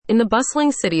In the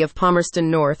bustling city of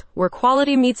Palmerston North, where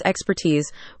quality meets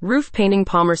expertise, Roof Painting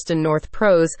Palmerston North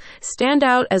Pros stand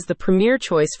out as the premier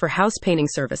choice for house painting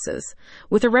services.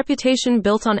 With a reputation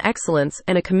built on excellence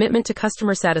and a commitment to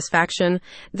customer satisfaction,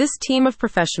 this team of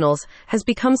professionals has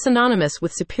become synonymous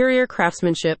with superior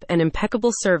craftsmanship and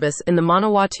impeccable service in the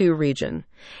Manawatu region.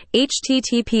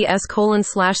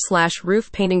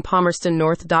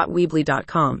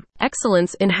 https://roofpaintingpalmerstonnorth.weebly.com.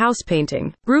 Excellence in house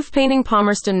painting. Roof Painting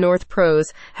Palmerston North Pros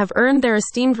have earned their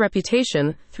esteemed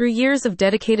reputation through years of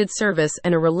dedicated service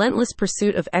and a relentless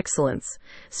pursuit of excellence.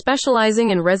 Specializing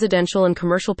in residential and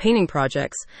commercial painting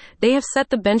projects, they have set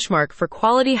the benchmark for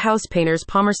quality house painters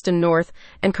Palmerston North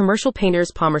and commercial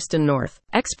painters Palmerston North.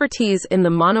 Expertise in the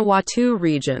Manawatu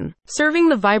region. Serving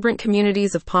the vibrant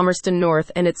communities of Palmerston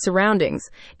North and its surroundings,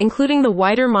 including the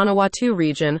wider Manawatu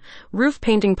region, Roof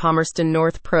Painting Palmerston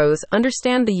North Pros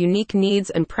understand the unique needs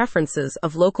and preferences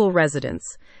of local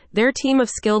residents. Their team of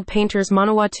skilled painters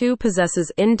Manawatu possesses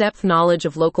in-depth knowledge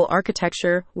of local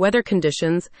architecture, weather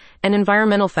conditions, and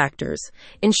environmental factors,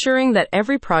 ensuring that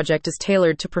every project is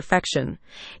tailored to perfection.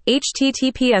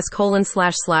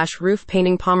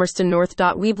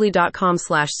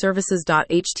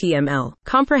 https://roofpaintingpalmerstonnorth.weebly.com/services.html.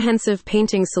 Comprehensive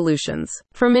painting solutions.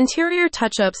 From interior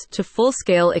touch-ups to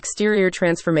full-scale exterior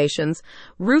transformations,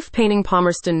 Roof Painting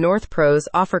Palmerston North Pros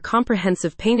offer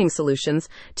comprehensive painting solutions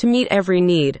to meet every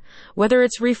need. Whether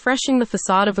it's refreshing the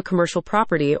facade of a commercial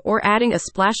property or adding a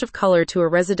splash of color to a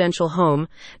residential home,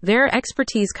 their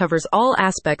expertise covers all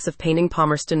aspects of painting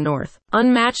Palmerston North.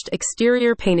 Unmatched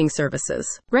exterior painting services.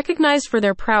 Recognized for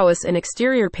their prowess in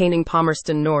exterior painting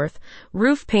Palmerston North,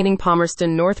 Roof Painting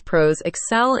Palmerston North Pros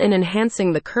excel in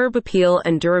enhancing the curb appeal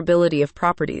and durability of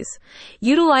properties.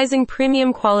 Utilizing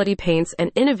premium quality paints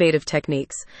and innovative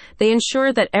techniques, they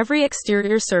ensure that every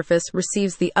exterior surface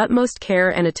receives the utmost care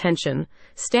and attention,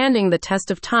 standing the test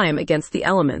of time against the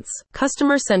elements.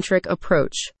 Customer-centric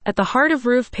approach. At the heart of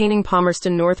Roof Painting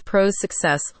Palmerston North Pros'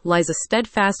 success lies a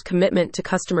steadfast commitment to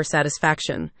customer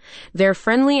satisfaction. Their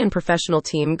friendly and professional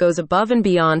team goes above and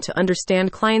beyond to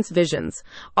understand clients' visions,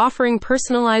 offering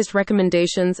personalized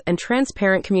recommendations and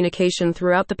transparent communication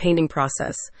throughout the painting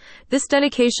process. This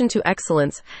dedication to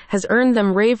excellence has earned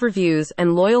them rave reviews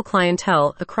and loyal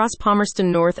clientele across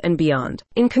Palmerston North and beyond.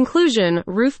 In conclusion,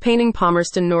 Roof Painting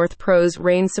Palmerston North Pros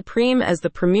reign supreme as the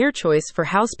premier choice for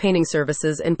house painting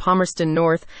services in Palmerston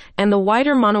North and the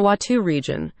wider Manawatu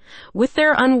region. With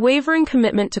their unwavering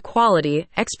commitment to quality,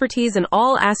 expertise in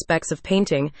all aspects of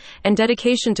painting, and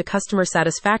dedication to customer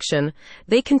satisfaction,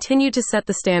 they continue to set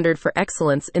the standard for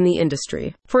excellence in the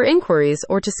industry. For inquiries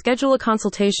or to schedule a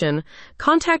consultation,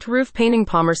 contact Roof Painting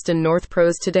Palmerston North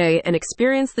Pros today and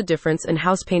experience the difference in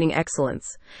house painting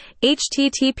excellence.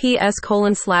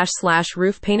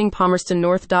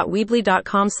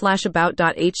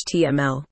 https://roofpaintingpalmerstonnorth.weebly.com/about.html